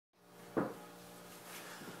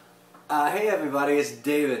Hey everybody, it's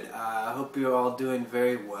David. I hope you're all doing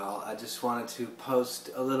very well. I just wanted to post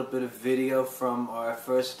a little bit of video from our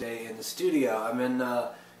first day in the studio. I'm in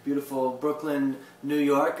beautiful Brooklyn, New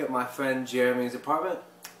York at my friend Jeremy's apartment,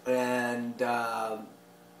 and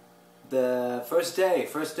the first day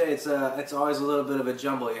it's always a little bit of a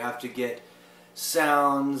jumble. You have to get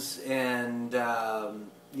sounds and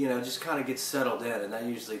you know, just kind of get settled in, and that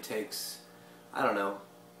usually takes, I don't know,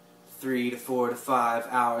 3 to 4 to 5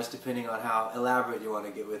 hours, depending on how elaborate you want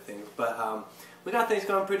to get with things. But we got things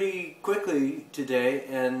going pretty quickly today,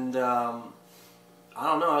 and I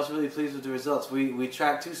don't know, I was really pleased with the results. We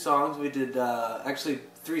tracked 2 songs. We did actually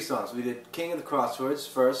 3 songs. We did King of the Crosswords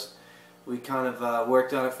first. We kind of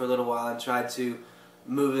worked on it for a little while and tried to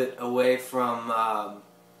move it away from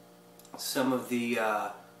some of the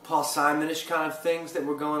Paul Simon-ish kind of things that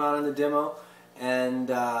were going on in the demo, and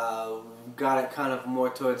got it kind of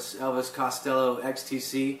more towards Elvis Costello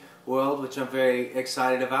XTC world, which I'm very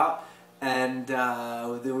excited about. And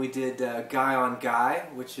then we did Guy on Guy,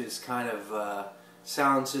 which is kind of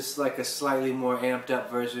sounds just like a slightly more amped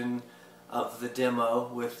up version of the demo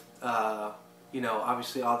with you know,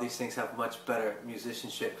 obviously all these things have much better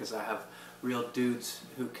musicianship because I have real dudes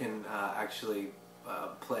who can actually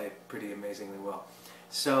play pretty amazingly well.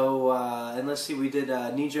 So, and let's see, we did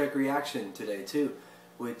Knee Jerk Reaction today too,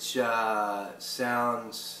 which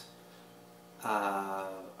sounds a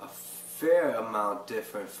fair amount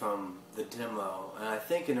different from the demo, and I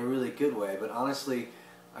think in a really good way. But honestly,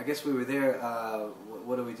 I guess we were there,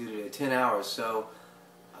 what did we do today? 10 hours, so,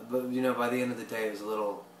 but you know, by the end of the day it was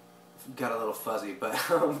got a little fuzzy, but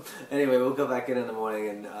anyway, we'll go back in the morning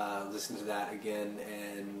and listen to that again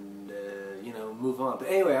and you know, move on. But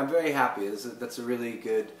anyway, I'm very happy. That's a really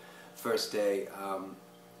good first day,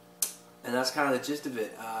 and that's kind of the gist of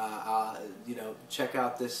it. You know, check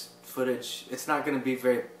out this footage. It's not going to be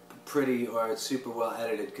very pretty or super well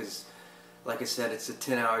edited because, like I said, it's a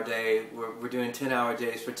 10-hour day. We're doing 10-hour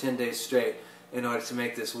days for 10 days straight in order to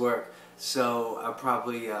make this work. So I'm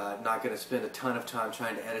probably not going to spend a ton of time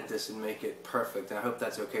trying to edit this and make it perfect. And I hope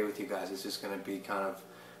that's okay with you guys. It's just going to be kind of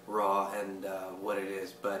raw and what it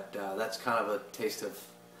is. But that's kind of a taste of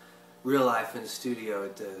real life in the studio.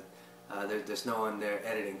 There's no one there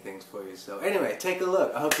editing things for you. So anyway, take a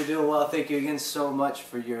look. I hope you're doing well. Thank you again so much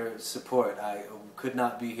for your support. I could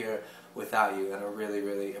not be here without you, and I really,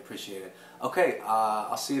 really appreciate it. Okay,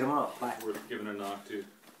 I'll see you tomorrow. Bye. We're giving a knock too.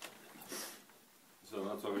 So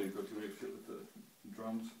that's why we need to go to make shit with the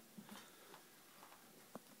drums.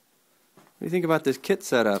 What do you think about this kit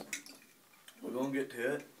setup? We're gonna get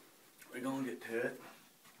to it. We're gonna get to it.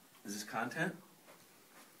 Is this content?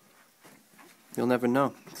 You'll never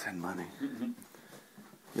know. Send money.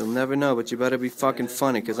 You'll never know, but you better be fucking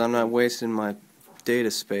funny, because I'm not wasting my data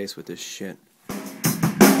space with this shit.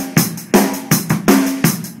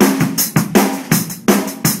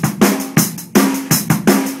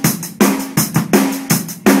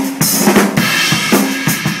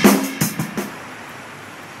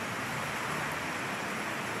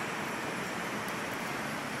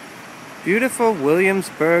 Beautiful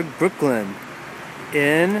Williamsburg, Brooklyn,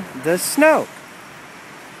 in the snow.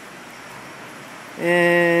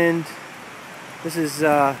 And this is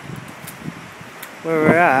where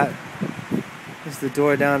we're at. This is the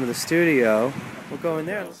door down to the studio. We'll go in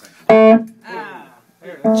there.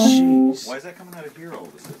 Jeez. Why is that coming out of here all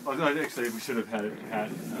of a sudden? Oh, actually, we should have had it. I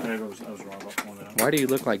was wrong about pulling it out. Why do you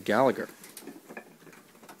look like Gallagher?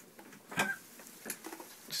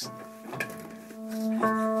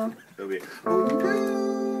 It'll be.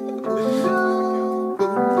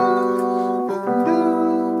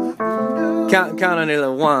 Count on it.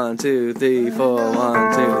 1, 2, 3, 4.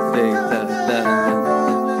 1, 2, 3.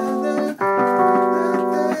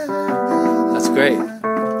 That's great.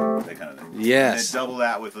 That kind of thing. Yes. And double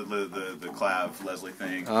that with the clav Leslie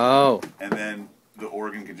thing. Oh. And then the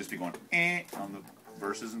organ could just be going on the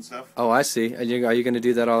verses and stuff. Oh, I see. Are you going to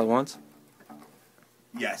do that all at once?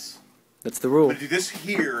 Yes. That's the rule. But do this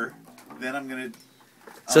here, then I'm gonna.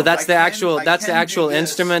 So that's the actual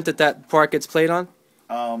instrument that part gets played on.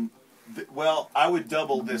 Well, I would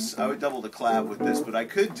double this. I would double the clav with this, but I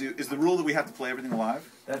could do. Is the rule that we have to play everything live?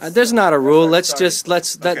 There's not a rule.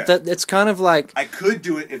 It's kind of like. I could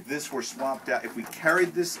do it if this were swapped out. If we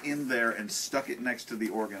carried this in there and stuck it next to the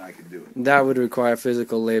organ, I could do it. That would require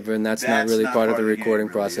physical labor, and that's not really part of the recording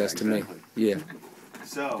game, really. process to Exactly. me. Yeah.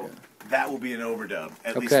 So that will be an overdub,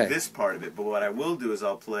 at least this part of it. But what I will do is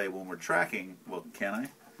I'll play when we're tracking. Well, can I?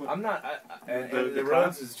 I'm not. The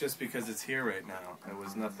roads is just because it's here right now. It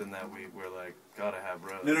was nothing that we're like gotta have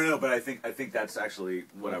roads. No. But I think that's actually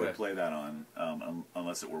what I would Okay. play that on,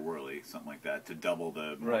 unless it were whirly, something like that, to double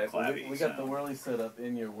the Right. clavy We got the sound. whirly set up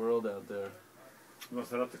in your world out there. You want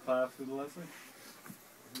to set up the clav through the Leslie?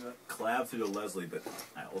 Clav through the Leslie, but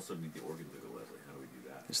I also need the organ through the Leslie. How do we do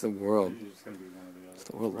that? It's the world. You're just going to be one or the other. It's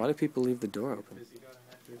the world. Why do people leave the door open?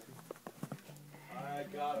 I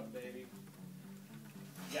got him, baby.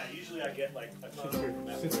 Yeah, usually I get like a ton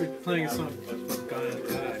Since we're playing a song from Gone and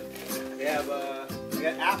Died. We have we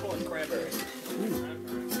got apple and cranberry.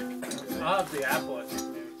 I'll have the apple, I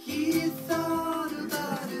think, maybe. He thought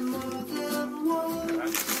about it more than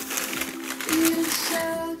once.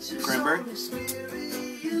 Cranberry?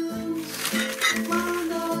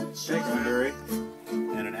 Cranberry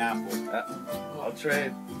and an apple. I'll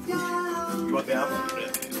trade. You want the apple?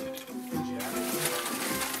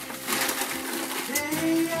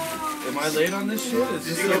 Am I late on this shit? Is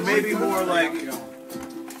this So maybe more like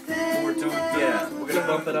more tone. Yeah, we're gonna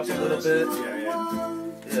bump it up a little bit.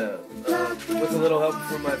 Yeah. Yeah, with a little help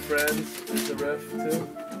from my friends, with the riff too.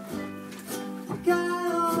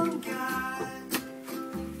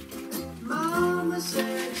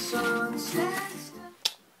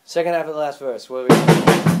 Second half of the last verse. What are we?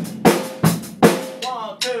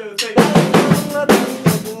 1, 2, 3.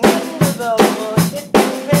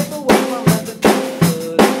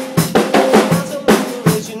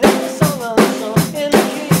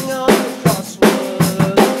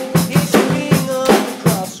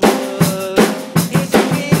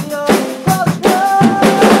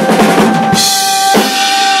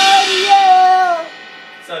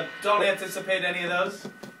 So don't anticipate any of those.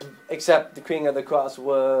 Except the king of the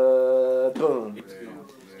crossword. Boom.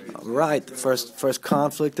 Right, the first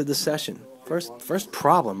conflict of the session. First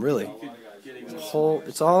problem, really.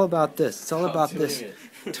 It's all about this. It's all about this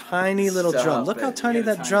tiny little drum. Look how tiny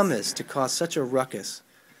that drum is to cause such a ruckus.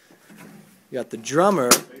 You got the drummer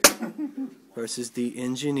versus the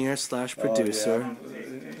engineer / producer.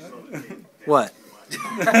 What?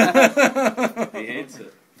 He hates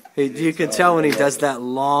it. You can tell when he does that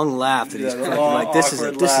long laugh that he's cracking. Like this is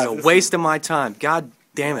a waste of my time. God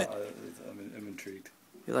damn it. I'm intrigued.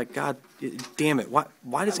 You're like, God damn it.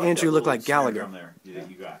 Why does Andrew look like Gallagher? You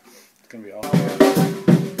got. It's going to be awesome.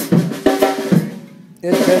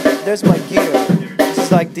 There's my gear. This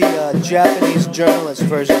is like the Japanese journalist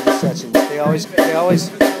version of the sessions. They always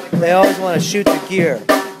want to shoot the gear.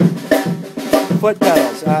 Foot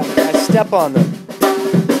pedals. I step on them.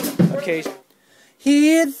 Occasionally.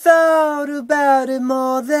 He had thought about it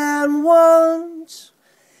more than once,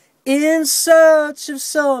 in search of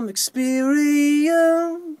some experience.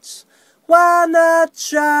 Why not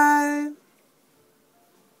try?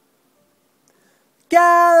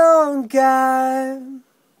 Guy on guy.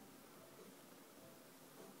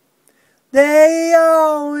 They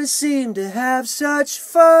always seem to have such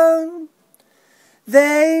fun.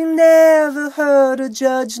 They never hurt or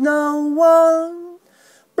judge no one.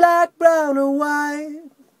 Black, brown, or white.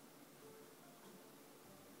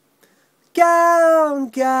 Guy on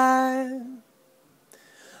guy.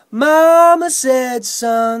 Mama said,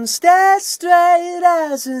 son, stay straight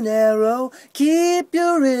as an arrow. Keep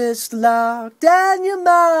your wrist locked and your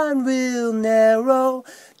mind real narrow.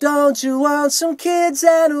 Don't you want some kids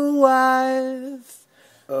and a wife?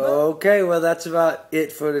 Okay, well that's about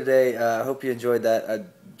it for today. I hope you enjoyed that.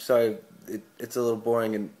 I'm sorry, it's a little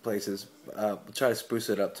boring in places. We'll try to spruce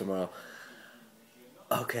it up tomorrow.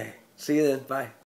 Okay, see you then. Bye.